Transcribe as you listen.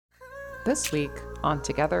This week on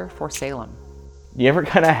Together for Salem. You ever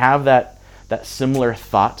kind of have that similar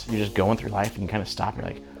thought? You're just going through life and you kind of stop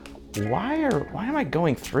and you're like, why am I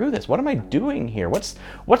going through this? What am I doing here? What's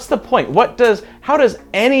the point? How does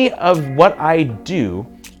any of what I do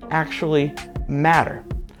actually matter?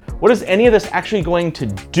 What is any of this actually going to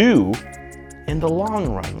do in the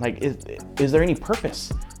long run? Like, is there any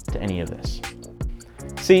purpose to any of this?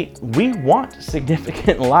 See, we want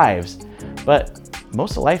significant lives, but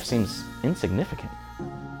most of life seems insignificant.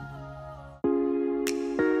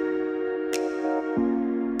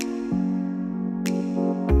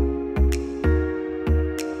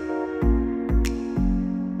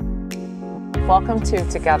 Welcome to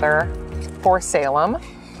Together for Salem.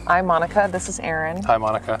 I'm Monica. This is Aaron. Hi,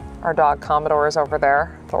 Monica. Our dog Commodore is over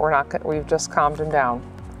there, but we've just calmed him down.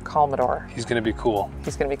 Commodore. He's going to be cool.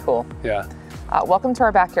 He's going to be cool. Yeah. Welcome to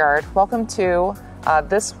our backyard. Welcome to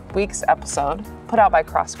this week's episode put out by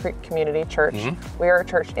Cross Creek Community Church. We are a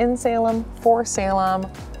church in Salem,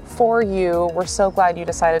 for you. We're so glad you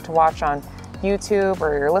decided to watch on YouTube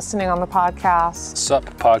or you're listening on the podcast. Sup,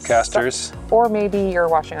 podcasters. Or maybe you're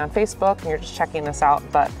watching on Facebook and you're just checking this out.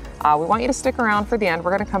 But we want you to stick around for the end.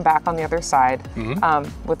 We're going to come back on the other side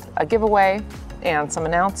with a giveaway and some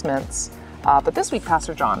announcements. But this week,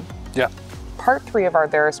 Pastor John. Yeah. Part 3 of our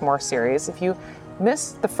There Is More series. If you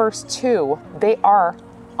missed the first 2, they are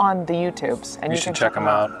on the YouTubes. And you should check them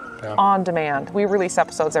out. Yeah. On demand. We release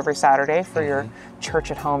episodes every Saturday for your church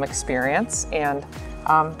at home experience. And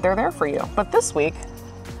they're there for you. But this week,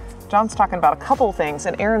 John's talking about a couple of things,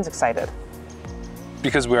 and Aaron's excited.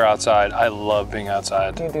 Because we're outside. I love being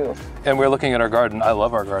outside. You do. And we're looking at our garden. I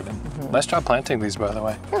love our garden. Nice job planting these, by the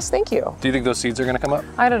way. Yes, thank you. Do you think those seeds are going to come up?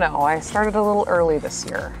 I don't know. I started a little early this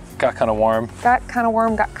year. Got kind of warm. Got kind of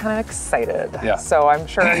warm, got kind of excited. Yeah. So I'm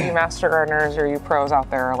sure you master gardeners or you pros out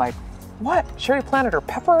there are like, what? She already planted her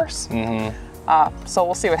peppers? So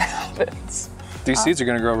we'll see what happens. These seeds are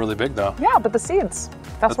going to grow really big, though. Yeah, but the seeds.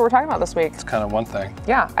 That's what we're talking about this week. It's kind of one thing.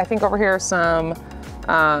 Yeah, I think over here some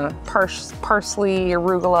parsley,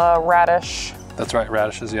 arugula, radish. That's right,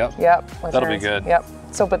 radishes, yep. Yep. That'll be good. Yep.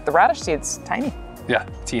 So, but the radish seeds, tiny. Yeah,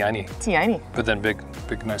 tiny. Tiny. But then big,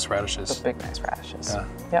 nice radishes. The big, nice radishes. Yeah.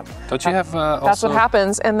 Yep. Don't you have also... That's what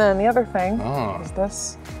happens. And then the other thing is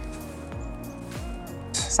this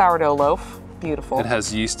sourdough loaf. Beautiful. It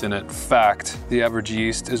has yeast in it. Fact, the average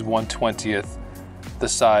yeast is 1/20th the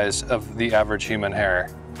size of the average human hair.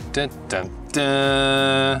 Dun, dun,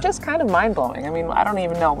 dun. Just kind of mind-blowing. I mean, I don't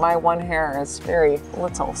even know. My one hair is very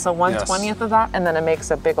little. So 1/20th of that, and then it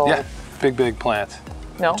makes a big old... Yeah, big plant.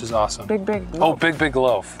 No. Which is awesome. Big loaf. Oh, big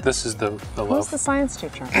loaf. This is the loaf. Who's the science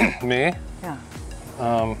teacher? Me?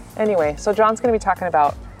 Yeah. Anyway, so John's going to be talking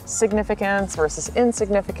about significance versus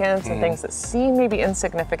insignificance and things that seem maybe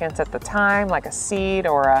insignificant at the time, like a seed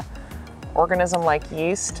or a organism like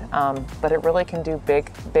yeast, but it really can do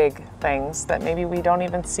big things that maybe we don't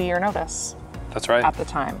even see or notice. That's right. At the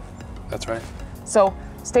time. That's right. So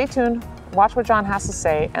stay tuned, watch what John has to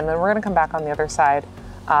say, and then we're going to come back on the other side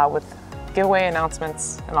with giveaway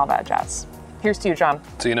announcements and all that jazz. Here's to you, John.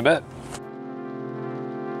 See you in a bit.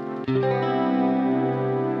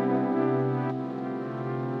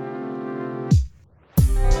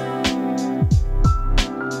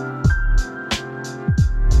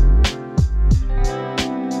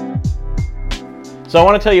 So I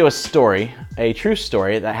want to tell you a story, a true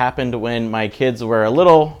story that happened when my kids were a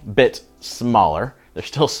little bit smaller. They're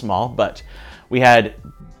still small, but we had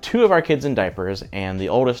 2 of our kids in diapers and the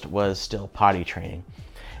oldest was still potty training.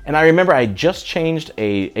 And I remember I just changed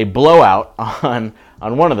a blowout on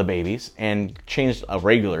one of the babies and changed a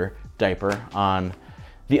regular diaper on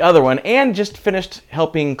the other one and just finished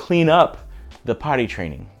helping clean up the potty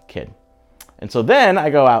training kid. And so then I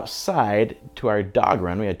go outside to our dog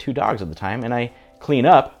run. We had 2 dogs at the time, and I clean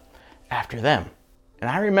up after them. And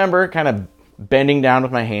I remember kind of bending down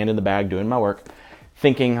with my hand in the bag doing my work,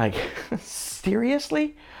 thinking like,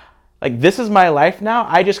 seriously? Like, this is my life now?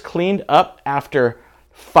 I just cleaned up after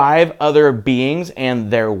 5 other beings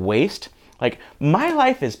and their waste? Like, my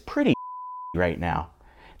life is pretty right now.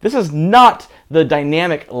 This is not the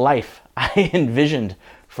dynamic life I envisioned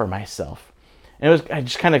for myself. And I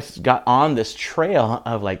just kind of got on this trail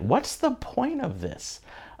of like, what's the point of this?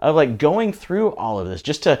 Of like going through all of this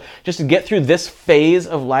just to get through this phase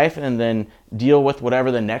of life and then deal with whatever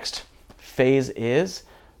the next phase is.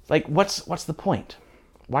 Like, what's the point?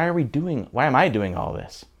 Why am I doing all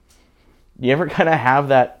this? You ever kind of have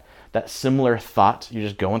that similar thought? You're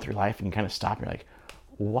just going through life and you kind of stop and you're like,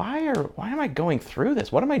 why am I going through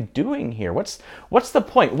this? What am I doing here? What's the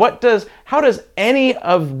point? How does any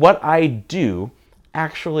of what I do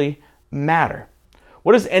actually matter?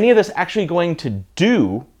 What is any of this actually going to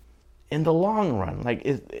do in the long run? Like,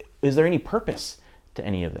 is there any purpose to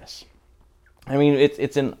any of this? I mean,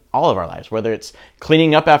 it's in all of our lives, whether it's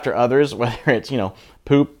cleaning up after others, whether it's,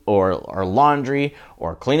 poop or laundry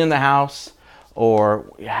or cleaning the house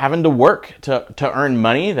or having to work to earn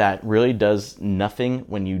money that really does nothing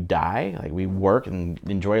when you die. Like, we work and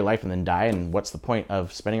enjoy life and then die, and what's the point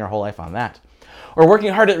of spending our whole life on that? Or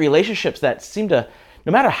working hard at relationships that seem to,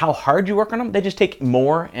 no matter how hard you work on them, they just take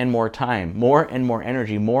more and more time, more and more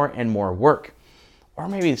energy, more and more work. Or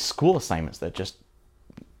maybe school assignments that just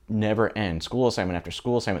never end, school assignment after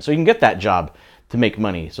school assignment. So you can get that job to make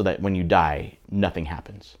money so that when you die, nothing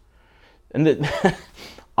happens. And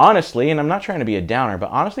honestly, and I'm not trying to be a downer, but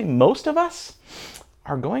honestly, most of us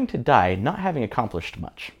are going to die not having accomplished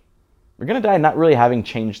much. We're going to die not really having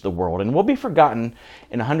changed the world, and we'll be forgotten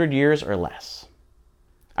in 100 years or less.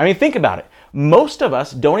 I mean, think about it. Most of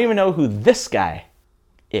us don't even know who this guy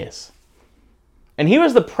is. And he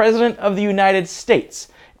was the President of the United States.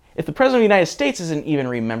 If the President of the United States isn't even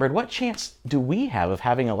remembered, what chance do we have of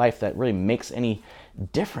having a life that really makes any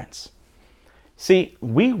difference? See,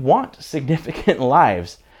 we want significant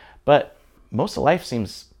lives, but most of life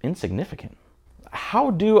seems insignificant.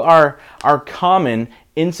 How do our common,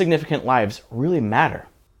 insignificant lives really matter?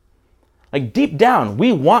 Like, deep down,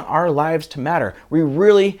 we want our lives to matter. We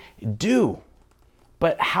really do.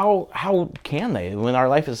 But how can they when our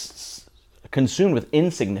life is consumed with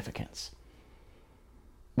insignificance?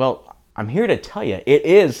 Well, I'm here to tell you, it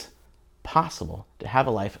is possible to have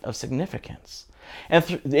a life of significance. And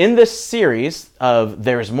in this series of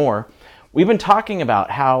There's More, we've been talking about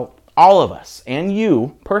how all of us, and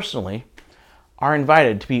you personally, are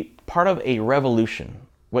invited to be part of a revolution,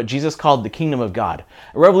 what Jesus called the kingdom of God,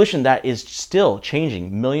 a revolution that is still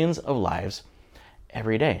changing millions of lives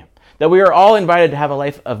every day. That we are all invited to have a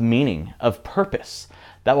life of meaning, of purpose,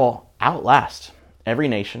 that will outlast every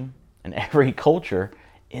nation and every culture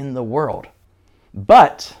in the world.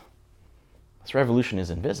 But this revolution is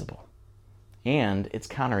invisible and it's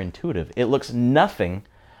counterintuitive. It looks nothing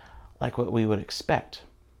like what we would expect.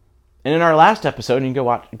 And in our last episode, and you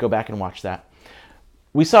can go back and watch that,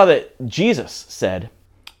 we saw that Jesus said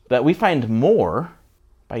that we find more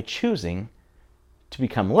by choosing to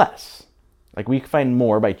become less. Like, we find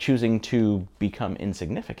more by choosing to become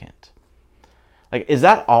insignificant. Like, is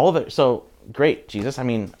that all of it? So, great, Jesus. I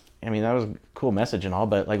mean, that was a cool message and all,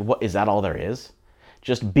 but like, what is that all there is?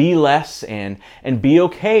 Just be less and be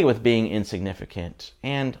okay with being insignificant.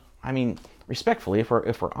 And I mean, respectfully, if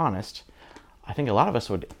we're honest, I think a lot of us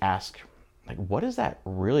would ask, like, what is that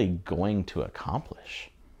really going to accomplish?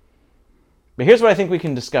 But here's what I think we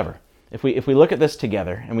can discover. If we look at this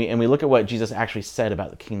together and we look at what Jesus actually said about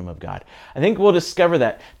the kingdom of God, I think we'll discover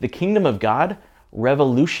that the kingdom of God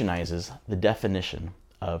revolutionizes the definition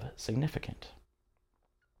of significant.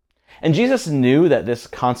 And Jesus knew that this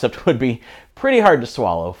concept would be pretty hard to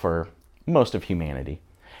swallow for most of humanity.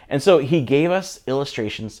 And so he gave us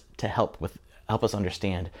illustrations to help us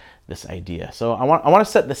understand this idea. So I want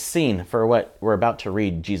to set the scene for what we're about to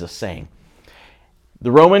read Jesus saying.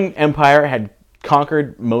 The Roman Empire had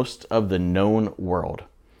conquered most of the known world.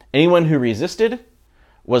 Anyone who resisted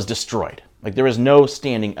was destroyed. Like, there was no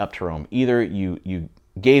standing up to Rome. Either you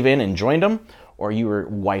gave in and joined them, or you were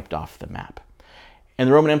wiped off the map. And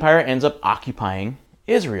the Roman Empire ends up occupying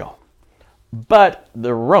Israel. But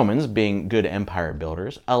the Romans, being good empire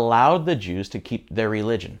builders, allowed the Jews to keep their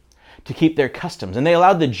religion, to keep their customs. And they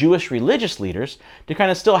allowed the Jewish religious leaders to kind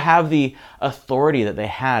of still have the authority that they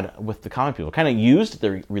had with the common people, kind of used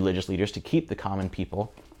the religious leaders to keep the common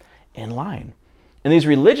people in line. And these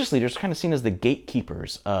religious leaders are kind of seen as the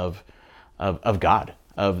gatekeepers of God,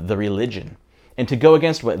 of the religion. And to go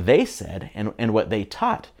against what they said and what they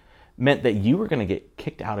taught meant that you were going to get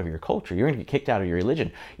kicked out of your culture. You're going to get kicked out of your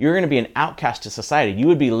religion. You're going to be an outcast to society. You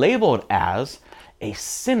would be labeled as a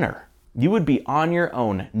sinner. You would be on your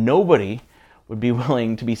own. Nobody would be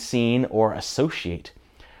willing to be seen or associate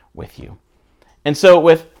with you. And so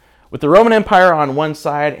with the Roman Empire on one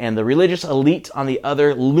side and the religious elite on the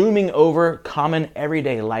other, looming over common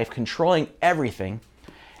everyday life, controlling everything,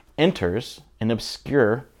 enters an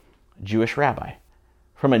obscure Jewish rabbi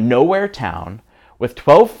from a nowhere town with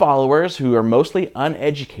 12 followers who are mostly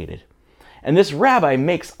uneducated. And this rabbi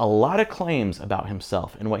makes a lot of claims about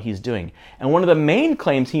himself and what he's doing. And one of the main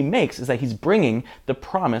claims he makes is that he's bringing the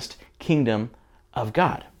promised kingdom of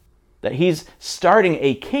God. That he's starting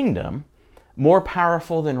a kingdom more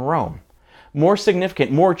powerful than Rome, more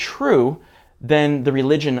significant, more true than the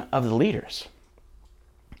religion of the leaders.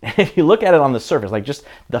 And if you look at it on the surface, like just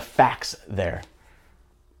the facts there,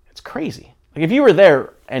 it's crazy. Like if you were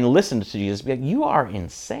there and listened to Jesus, be like, you are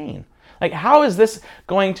insane. Like, how is this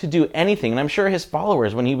going to do anything? And I'm sure his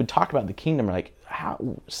followers, when he would talk about the kingdom, are like,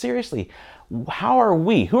 seriously, who are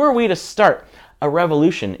we to start a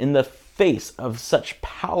revolution in the face of such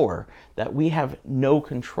power that we have no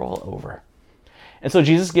control over? And so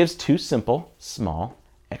Jesus gives two simple, small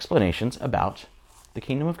explanations about the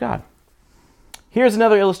kingdom of God. Here's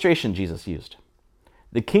another illustration Jesus used.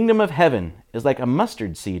 The kingdom of heaven is like a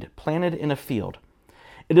mustard seed planted in a field.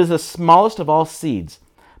 It is the smallest of all seeds,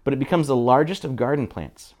 but it becomes the largest of garden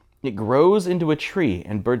plants. It grows into a tree,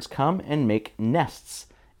 and birds come and make nests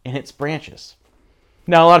in its branches.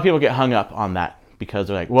 Now, a lot of people get hung up on that because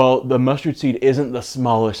they're like, well, the mustard seed isn't the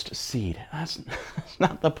smallest seed. That's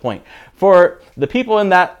not the point. For the people in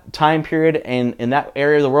that time period and in that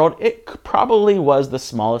area of the world, it probably was the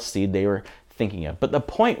smallest seed they were thinking of. But the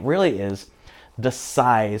point really is the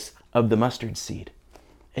size of the mustard seed.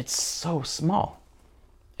 It's so small.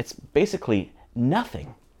 It's basically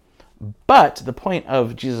nothing. But the point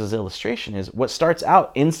of Jesus' illustration is what starts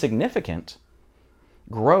out insignificant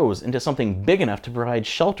grows into something big enough to provide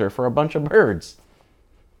shelter for a bunch of birds.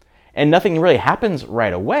 And nothing really happens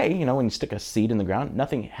right away. You know, when you stick a seed in the ground,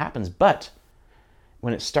 nothing happens. But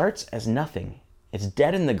when it starts as nothing, it's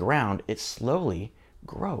dead in the ground, it slowly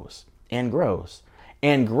grows and grows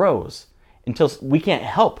and grows until we can't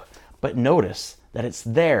help but notice that it's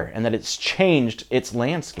there and that it's changed its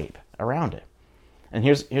landscape around it. And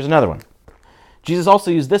here's another one. Jesus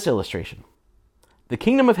also used this illustration. The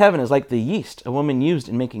kingdom of heaven is like the yeast a woman used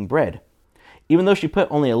in making bread. Even though she put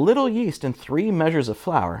only a little yeast in 3 measures of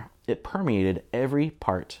flour, it permeated every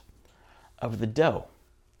part of the dough.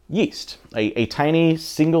 Yeast, a tiny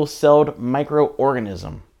single-celled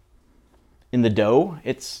microorganism. In the dough,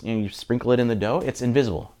 you sprinkle it in the dough, it's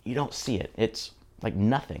invisible. You don't see it. It's like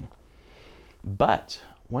nothing. But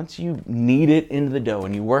once you knead it into the dough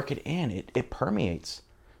and you work it in, it permeates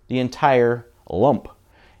the entire lump.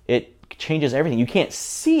 It changes everything. You can't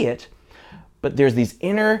see it, but there's these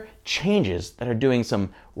inner changes that are doing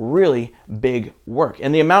some really big work.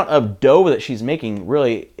 And the amount of dough that she's making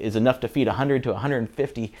really is enough to feed 100 to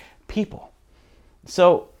 150 people.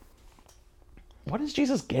 So what is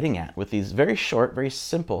Jesus getting at with these very short, very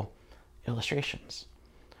simple illustrations?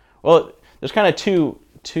 Well, there's kind of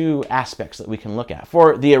two aspects that we can look at.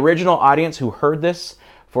 For the original audience who heard this,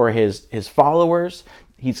 for his followers,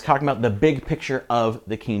 he's talking about the big picture of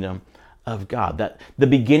the kingdom of God. That the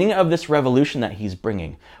beginning of this revolution that he's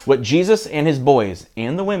bringing, what Jesus and his boys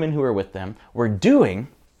and the women who were with them were doing,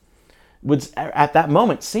 would at that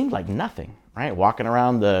moment seemed like nothing, right? Walking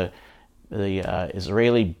around the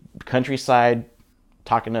Israeli countryside,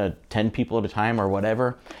 talking to 10 people at a time or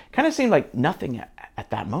whatever, kind of seemed like nothing at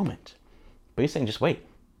that moment. But he's saying, just wait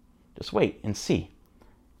and see.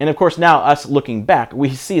 And of course, now us looking back,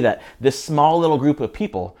 we see that this small little group of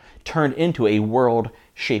people turned into a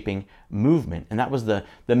world-shaping movement. And that was the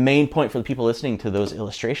main point for the people listening to those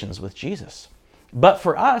illustrations with Jesus. But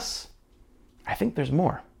for us, I think there's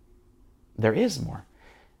more. There is more.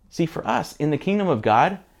 See, for us, in the kingdom of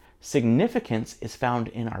God, significance is found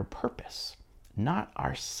in our purpose, not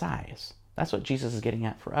our size. That's what Jesus is getting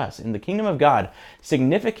at for us. In the kingdom of God,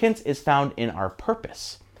 significance is found in our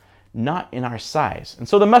purpose, not in our size. And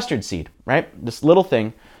so the mustard seed, right? This little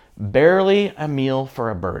thing, barely a meal for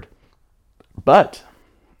a bird. But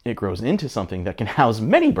it grows into something that can house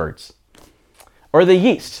many birds. Or the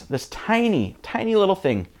yeast, this tiny, tiny little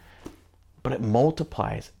thing, but it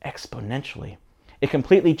multiplies exponentially. It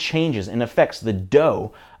completely changes and affects the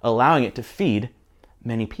dough, allowing it to feed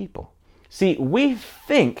many people. See, we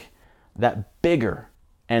think that bigger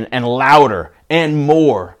and louder and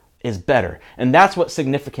more is better. And that's what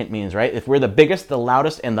significant means, right? If we're the biggest, the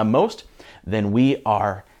loudest, and the most, then we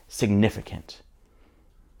are significant.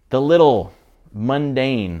 The little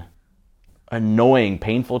mundane, annoying,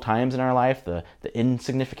 painful times in our life, the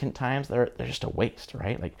insignificant times, they're just a waste,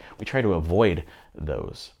 right? Like, we try to avoid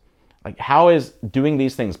those. Like, how is doing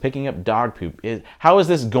these things, picking up dog poop, how is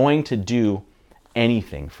this going to do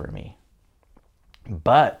anything for me?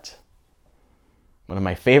 But one of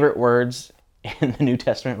my favorite words in the New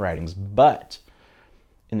Testament writings, but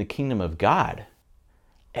in the kingdom of God,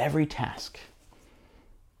 every task,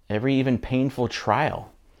 every even painful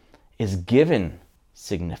trial is given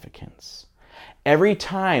significance. Every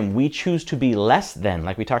time we choose to be less than,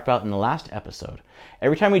 like we talked about in the last episode,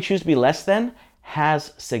 every time we choose to be less than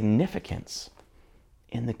has significance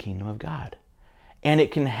in the kingdom of God. And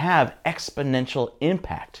it can have exponential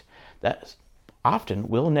impact that often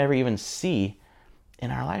we'll never even see in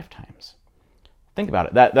our lifetimes. Think about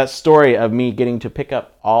it. That story of me getting to pick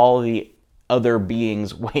up all the other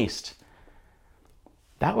beings' waste.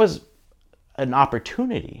 that was an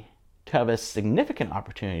opportunity to have a significant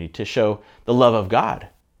opportunity to show the love of God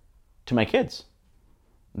to my kids.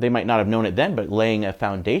 They might not have known it then, but laying a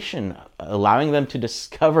foundation, allowing them to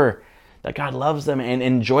discover that God loves them and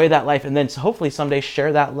enjoy that life, and then hopefully someday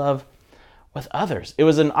share that love with others. It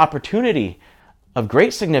was an opportunity of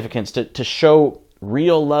great significance to show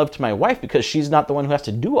real love to my wife, because she's not the one who has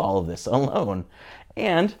to do all of this alone.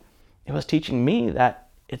 And it was teaching me that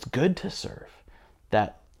it's good to serve,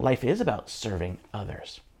 that life is about serving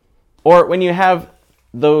others. Or when you have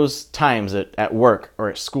those times at work or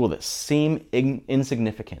at school that seem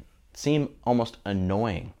insignificant, seem almost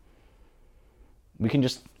annoying, we can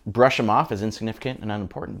just brush them off as insignificant and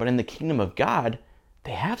unimportant. But in the kingdom of God,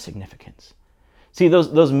 they have significance. See,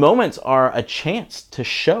 those moments are a chance to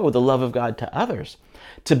show the love of God to others,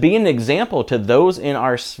 to be an example to those in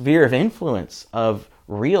our sphere of influence of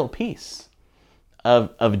real peace,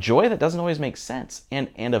 of joy that doesn't always make sense,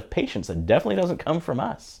 and of patience that definitely doesn't come from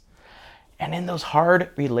us. And in those hard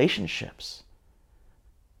relationships,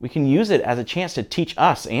 we can use it as a chance to teach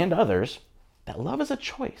us and others that love is a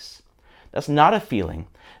choice. That's not a feeling.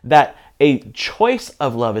 That a choice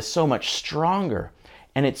of love is so much stronger.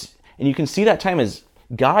 And you can see that time as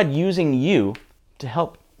God using you to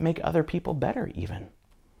help make other people better even.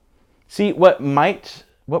 See, what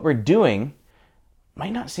we're doing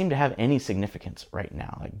might not seem to have any significance right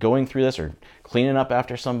now. Like going through this or cleaning up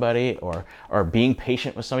after somebody or being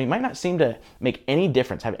patient with somebody might not seem to make any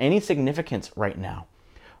difference, have any significance right now.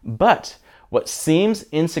 But what seems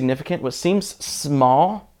insignificant, what seems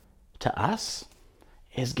small to us,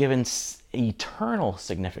 is given eternal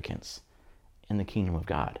significance in the kingdom of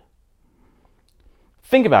God.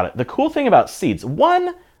 Think about it. The cool thing about seeds,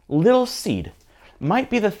 one little seed might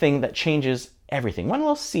be the thing that changes everything. One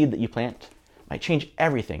little seed that you plant might change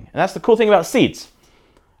everything. And that's the cool thing about seeds,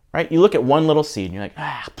 right? You look at one little seed and you're like,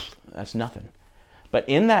 that's nothing. But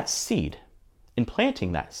in that seed, in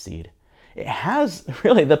planting that seed, it has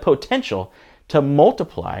really the potential to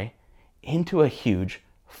multiply into a huge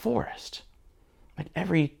forest. Like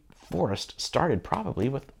every forest started probably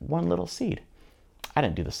with one little seed. I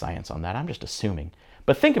didn't do the science on that. I'm just assuming.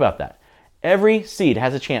 But think about that. Every seed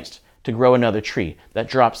has a chance to grow another tree that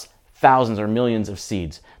drops thousands or millions of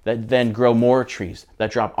seeds that then grow more trees that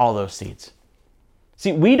drop all those seeds.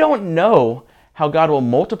 See, we don't know how God will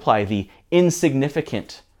multiply the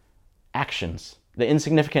insignificant actions, the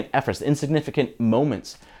insignificant efforts, the insignificant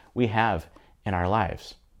moments we have in our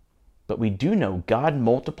lives. But we do know God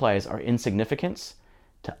multiplies our insignificance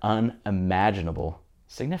to unimaginable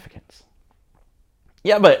significance.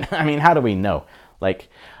 Yeah, but how do we know? Like,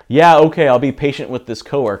 yeah, okay, I'll be patient with this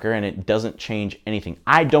coworker and it doesn't change anything.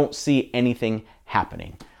 I don't see anything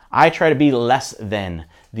happening. I try to be less than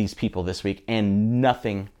these people this week and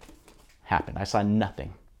nothing happened. I saw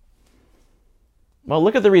nothing. Well,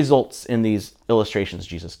 look at the results in these illustrations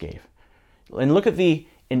Jesus gave. And look at the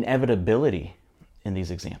inevitability in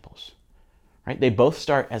these examples. Right? They both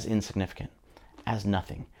start as insignificant, as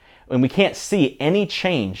nothing. And we can't see any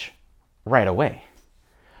change right away.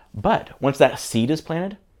 But once that seed is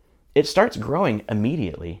planted, it starts growing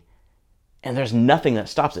immediately, and there's nothing that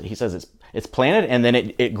stops it. He says it's planted, and then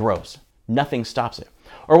it grows. Nothing stops it.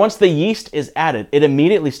 Or once the yeast is added, it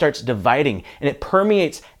immediately starts dividing, and it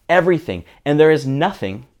permeates everything, and there is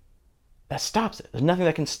nothing that stops it. There's nothing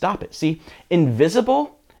that can stop it. See,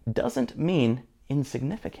 invisible doesn't mean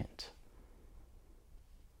insignificant.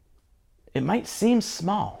 It might seem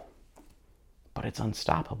small, but it's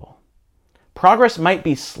unstoppable. Progress might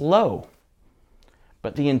be slow,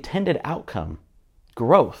 but the intended outcome,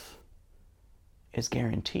 growth, is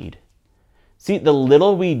guaranteed. See, the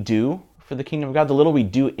little we do for the kingdom of God, the little we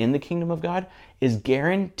do in the kingdom of God, is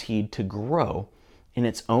guaranteed to grow in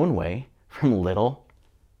its own way from little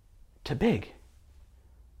to big.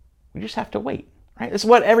 We just have to wait, right? This is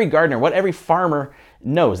what every gardener, what every farmer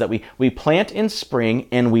knows, that we plant in spring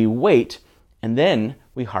and we wait, and then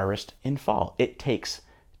we harvest in fall. It takes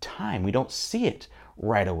time. We don't see it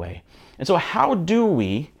right away. And so how do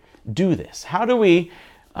we do this? How do we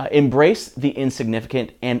embrace the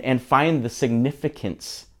insignificant and find the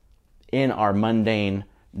significance in our mundane,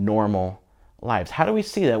 normal lives? How do we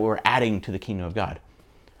see that we're adding to the kingdom of God?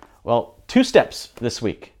 Well, 2 steps this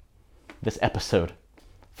week, this episode.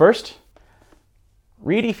 First,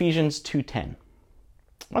 read Ephesians 2:10.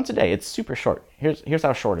 Once a day. It's super short. Here's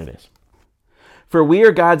how short it is. For we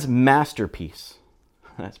are God's masterpiece.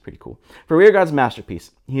 That's pretty cool. For we are God's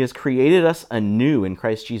masterpiece. He has created us anew in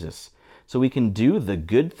Christ Jesus, so we can do the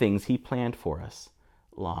good things he planned for us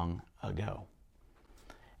long ago.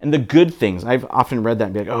 And the good things, I've often read that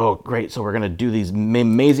and be like, oh, great, so we're going to do these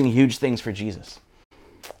amazing, huge things for Jesus.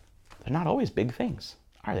 they're not always big things,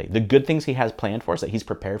 are they? The good things he has planned for us, that he's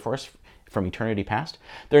prepared for us from eternity past,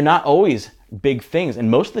 they're not always big things. And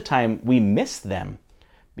most of the time we miss them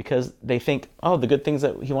because they think, oh, the good things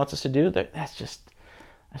that he wants us to do,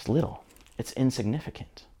 that's little. It's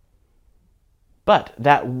insignificant. But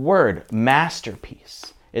that word,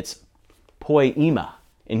 masterpiece, it's poema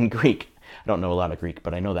in Greek. I don't know a lot of Greek,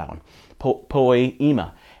 but I know that one.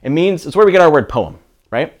 Poema. It's where we get our word poem,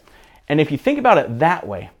 right? And if you think about it that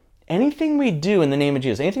way, anything we do in the name of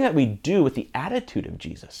Jesus, anything that we do with the attitude of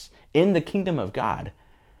Jesus in the kingdom of God,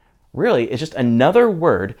 really is just another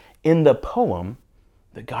word in the poem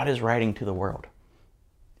that God is writing to the world.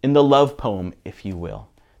 In the love poem, if you will,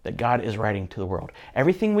 that God is writing to the world.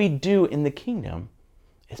 Everything we do in the kingdom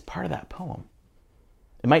is part of that poem.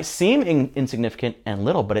 It might seem insignificant and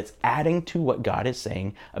little, but it's adding to what God is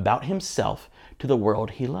saying about himself to the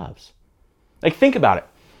world he loves. Like, think about it.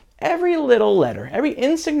 Every little letter, every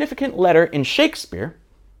insignificant letter in Shakespeare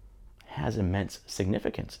has immense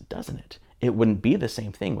significance, doesn't it? It wouldn't be the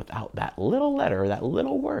same thing without that little letter, that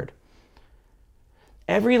little word.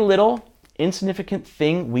 Every little insignificant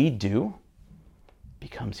thing we do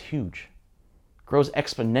becomes huge, grows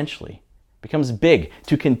exponentially, becomes big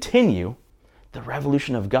to continue the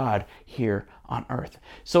revolution of God here on earth.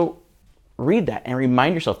 So read that and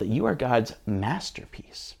remind yourself that you are God's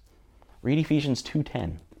masterpiece. Read Ephesians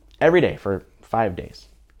 2:10 every day for 5 days.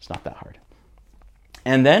 It's not that hard.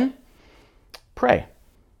 And then pray.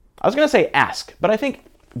 I was going to say ask, but I think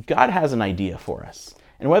God has an idea for us.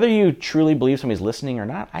 And whether you truly believe somebody's listening or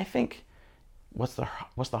not, I think what's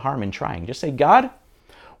the harm in trying? Just say, God,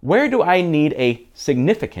 where do I need a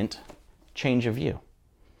significant change of view?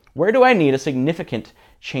 Where do I need a significant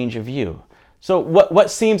change of view? So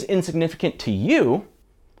what seems insignificant to you,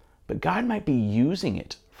 but God might be using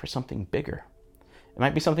it for something bigger. It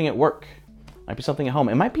might be something at work. It might be something at home.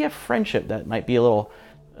 It might be a friendship that might be a little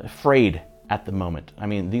frayed at the moment. I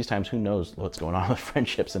mean, these times, who knows what's going on with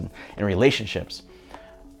friendships and relationships.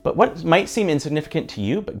 But what might seem insignificant to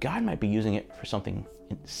you, but God might be using it for something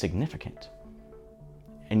significant.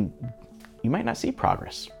 And you might not see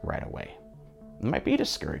progress right away. It might be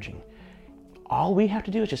discouraging. All we have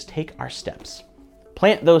to do is just take our steps.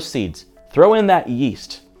 Plant those seeds. Throw in that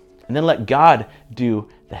yeast. And then let God do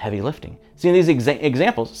the heavy lifting. See, in these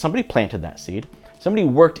examples, somebody planted that seed. Somebody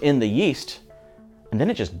worked in the yeast. And then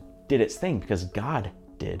it just did its thing because God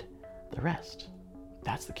did the rest.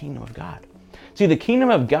 That's the kingdom of God. See, the kingdom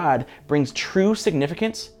of God brings true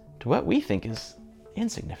significance to what we think is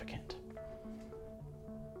insignificant.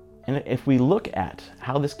 And if we look at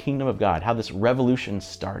how this kingdom of God, how this revolution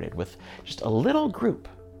started with just a little group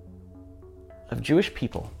of Jewish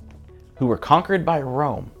people who were conquered by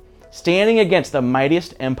Rome, standing against the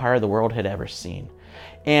mightiest empire the world had ever seen,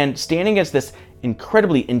 and standing against this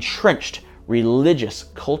incredibly entrenched religious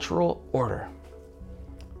cultural order,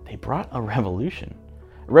 they brought a revolution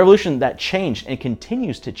that changed and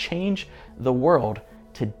continues to change the world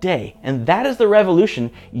today. And that is the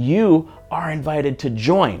revolution you are invited to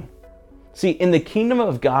join. See, in the kingdom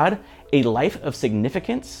of God, a life of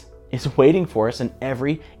significance is waiting for us in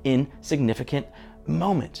every insignificant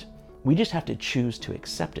moment. We just have to choose to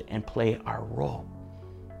accept it and play our role.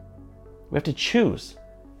 We have to choose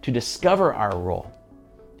to discover our role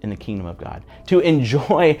in the kingdom of God, to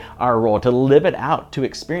enjoy our role, to live it out, to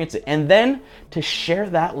experience it, and then to share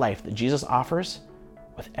that life that Jesus offers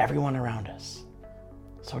with everyone around us.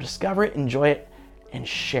 So discover it, enjoy it, and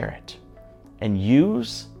share it. And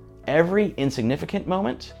use every insignificant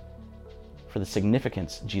moment for the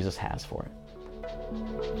significance Jesus has for it.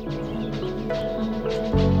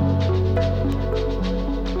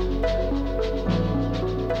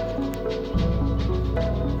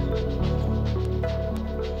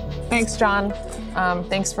 Thanks, John.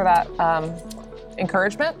 Thanks for that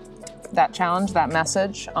encouragement, that challenge, that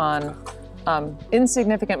message on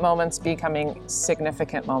insignificant moments becoming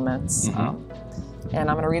significant moments. And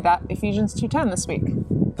I'm going to read that Ephesians 2:10 this week.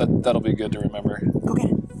 That'll be good to remember.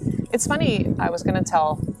 Okay. It's funny, I was going to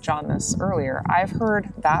tell John this earlier. I've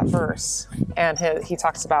heard that verse, and he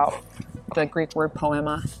talks about the Greek word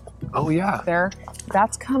poema. Oh, yeah. There.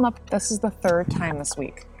 That's come up, this is the third time this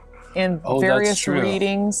week in that's various true.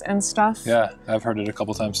 Readings and stuff. Yeah, I've heard it a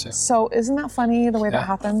couple times too. So isn't that funny the way that Yeah.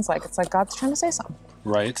 happens? Like, it's like God's trying to say something.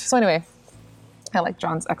 Right. So anyway, I like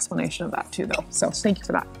John's explanation of that too, though. So thank you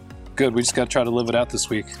for that. Good. We just got to try to live it out this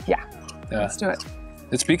week. Yeah. Yeah. Let's do it.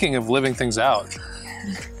 And speaking of living things out,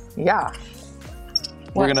 Yeah.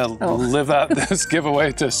 We're going to live out this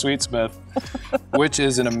giveaway to Sweet Smith, which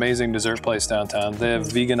is an amazing dessert place downtown. They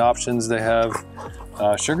have vegan options. They have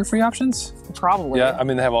sugar-free options? Probably. Yeah, I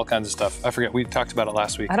mean, they have all kinds of stuff. I forget. We talked about it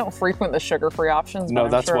last week. I don't frequent the sugar-free options. No,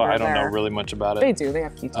 but that's sure why I don't there. know really much about it. They do. They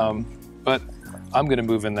have ketone. But I'm going to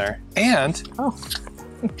move in there. And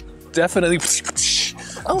definitely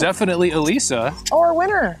Elisa our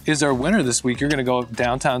winner is our winner this week. You're going to go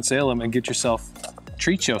downtown Salem and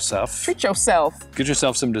treat yourself. Get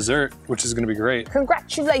yourself some dessert, which is going to be great.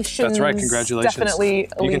 Congratulations. That's right, congratulations. Definitely,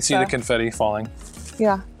 Elisa. You can see the confetti falling.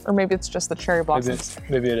 Yeah, or maybe it's just the cherry blossoms.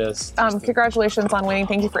 Maybe it is. Congratulations on winning.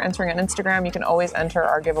 Thank you for entering on Instagram. You can always enter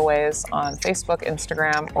our giveaways on Facebook,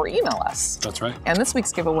 Instagram, or email us. That's right. And this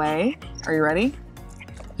week's giveaway, are you ready?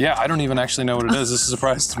 Yeah, I don't even actually know what it is. This is a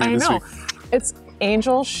surprise to me this week. It's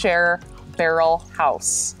Angel Share Barrel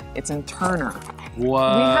House. It's in Turner.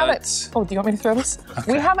 What? We haven't. Oh, do you want me to throw this?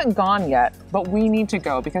 Okay. We haven't gone yet, but we need to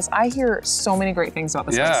go because I hear so many great things about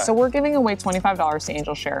this place. So we're giving away $25 to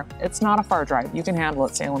Angel Share. It's not a far drive. You can handle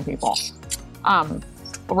it, Salem people. But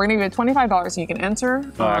we're gonna give you $25 so you can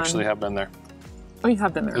enter. I actually have been there. Oh, you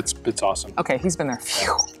have been there. It's awesome. Okay, he's been there.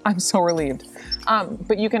 Phew. I'm so relieved.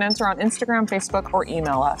 But you can enter on Instagram, Facebook, or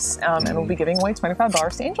email us, and we'll be giving away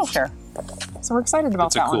 $25 to Angel Share. So we're excited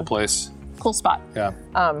about that one. It's a cool place. Cool spot. Yeah.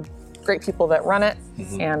 Great people that run it,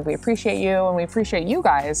 and we appreciate you, and we appreciate you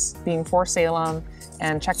guys being for Salem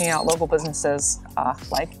and checking out local businesses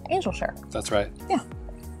like Angel Share. That's right. Yeah.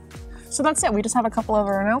 So that's it. We just have a couple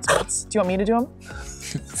other announcements. Do you want me to do them?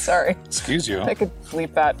 Sorry. Excuse you. I could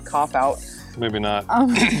bleep that cough out. Maybe not.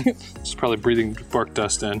 Just probably breathing bark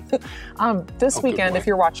dust in. This weekend, if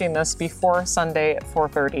you're watching this before Sunday at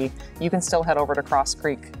 4:30, you can still head over to Cross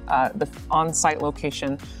Creek, the on-site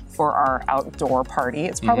location for our outdoor party.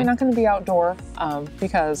 It's probably not going to be outdoor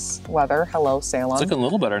because weather. Hello, Salem. It's looking a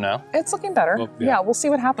little better now. It's looking better. Well, yeah, we'll see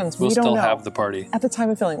what happens. We'll we don't still know. have the party. At the time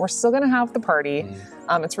of filming, we're still going to have the party.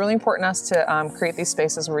 It's really important to us to create these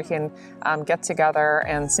spaces where we can get together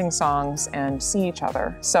and sing songs and see each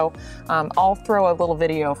other. So I'll throw a little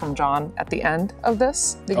video from John at the end of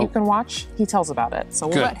this that you can watch. He tells about it. So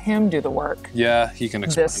we'll let him do the work. Yeah, he can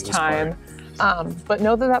explain this time. But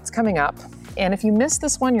know that that's coming up. And if you missed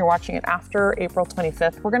this one, you're watching it after April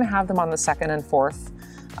 25th. We're going to have them on the 2nd and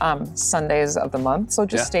 4th Sundays of the month. So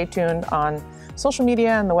just stay tuned on social media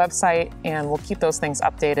and the website, and we'll keep those things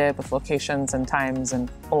updated with locations and times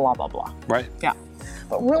and blah, blah, blah. Right. Yeah.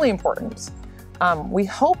 But really important, we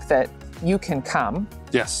hope that you can come.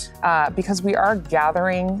 Yes. Because we are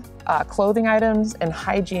gathering clothing items and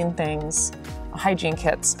hygiene things, hygiene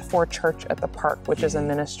kits for Church at the Park, which is a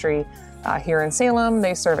ministry here in Salem.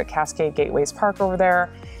 They serve at Cascade Gateways Park over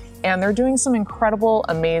there. And they're doing some incredible,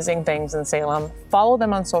 amazing things in Salem. Follow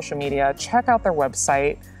them on social media. Check out their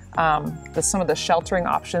website. Some of the sheltering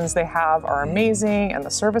options they have are amazing, and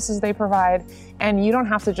the services they provide. And you don't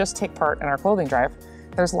have to just take part in our clothing drive.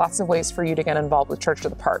 There's lots of ways for you to get involved with Church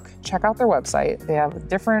at the Park. Check out their website. They have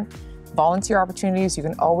different volunteer opportunities. You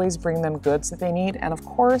can always bring them goods that they need. And of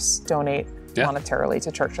course, donate monetarily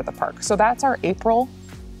to Church at the Park. So that's our April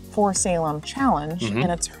for Salem challenge,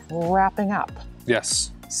 and it's wrapping up.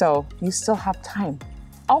 Yes. So you still have time.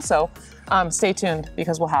 Also, stay tuned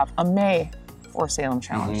because we'll have a May for Salem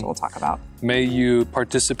challenge that we'll talk about. May you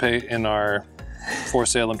participate in our For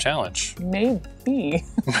Salem challenge. Maybe. Maybe.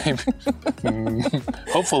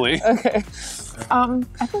 Hopefully. Okay.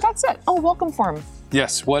 I think that's it. Oh, welcome form.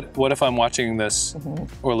 Yes. What if I'm watching this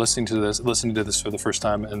or listening to this for the first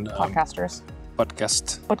time and Podcasters.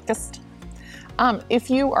 Podcast. If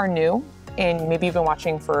you are new and maybe you've been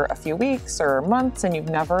watching for a few weeks or months and you've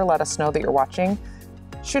never let us know that you're watching,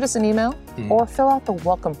 shoot us an email or fill out the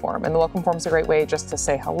welcome form. And the welcome form is a great way just to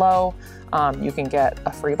say hello. You can get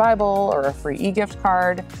a free Bible or a free e-gift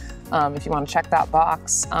card if you want to check that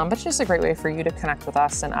box. But it's just a great way for you to connect with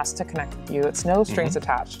us and us to connect with you. It's no strings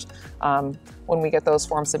attached. When we get those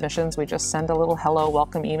form submissions, we just send a little hello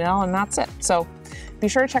welcome email and that's it. So be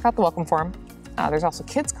sure to check out the welcome form. There's also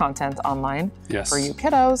kids content online for you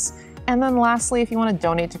kiddos. And then lastly, if you want to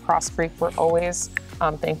donate to Cross Creek, we're always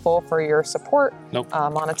thankful for your support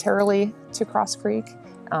monetarily to Cross Creek.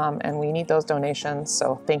 And we need those donations.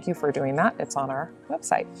 So thank you for doing that. It's on our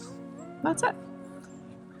website. That's it.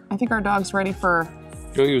 I think our dog's ready for...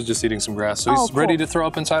 Joey was just eating some grass, so he's ready to throw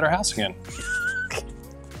up inside our house again.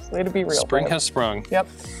 Way to be real. Spring has sprung. Yep.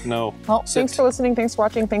 No. Well, thanks for listening. Thanks for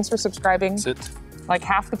watching. Thanks for subscribing. Sit. Like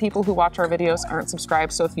half the people who watch our videos aren't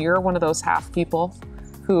subscribed. So if you're one of those half people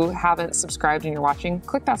who haven't subscribed and you're watching,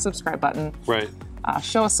 click that subscribe button. Right.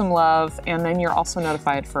 Show us some love. And then you're also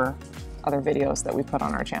notified for other videos that we put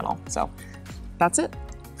on our channel. So that's it.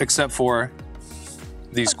 Except for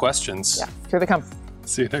these questions. Yeah, here they come.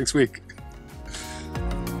 See you next week.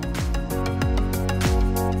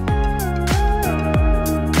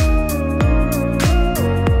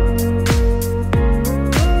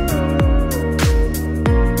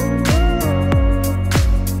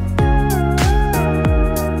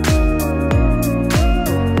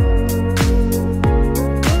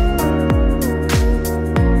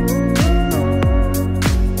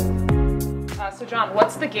 So John,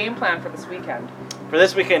 what's the game plan for this weekend? For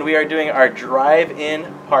this weekend, we are doing our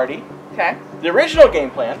drive-in party. Okay. The original game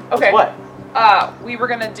plan was what? We were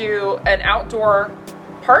gonna do an outdoor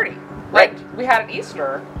party, Right. like we had at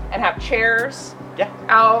Easter, and have chairs Yeah.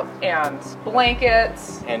 out and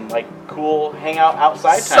blankets, And like cool hangout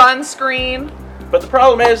outside time. sunscreen. But the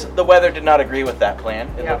problem is the weather did not agree with that plan,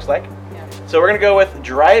 it Yeah. looks like. Yeah. So we're going to go with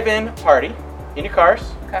drive-in party in your cars,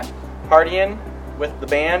 Okay. partying with the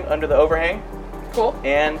band under the overhang, Cool.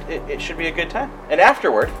 and it should be a good time. And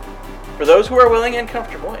afterward, for those who are willing and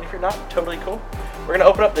comfortable, and if you're not, totally cool, we're going to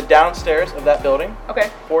open up the downstairs of that building Okay.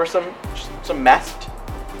 for some masked,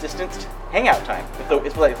 distanced hangout time. If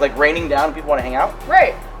it's like raining down and people want to hang out,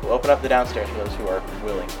 Right. we'll open up the downstairs for those who are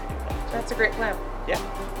willing to do that. That's a great plan. Yeah.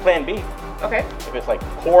 Plan B, Okay. if it's like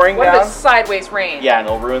pouring What down, if it's sideways rain? yeah, and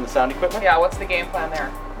it'll ruin the sound equipment. Yeah. What's the game plan there?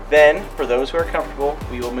 Then, for those who are comfortable,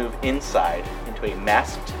 we will move inside into a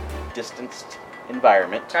masked, distanced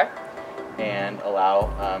environment Okay. and allow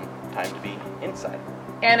time to be inside.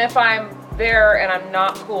 And if I'm there and I'm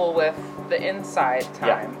not cool with the inside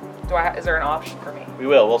time, is there an option for me? We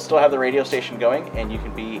will. We'll still have the radio station going, and you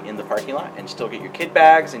can be in the parking lot and still get your kid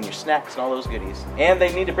bags and your snacks and all those goodies. And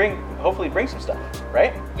they need to hopefully bring some stuff,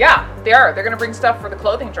 right? Yeah, they are. They're going to bring stuff for the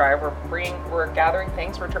clothing drive. We're gathering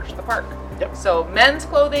things for Church of the Park. Yep. So men's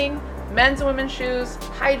clothing, men's and women's shoes,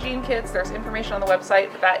 hygiene kits. There's information on the website,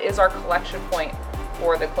 but that is our collection point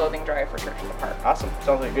for the clothing drive for Church of the Park. Awesome.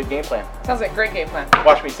 Sounds like a good game plan. Sounds like a great game plan.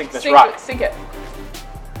 Watch me sink this rock. Sink it.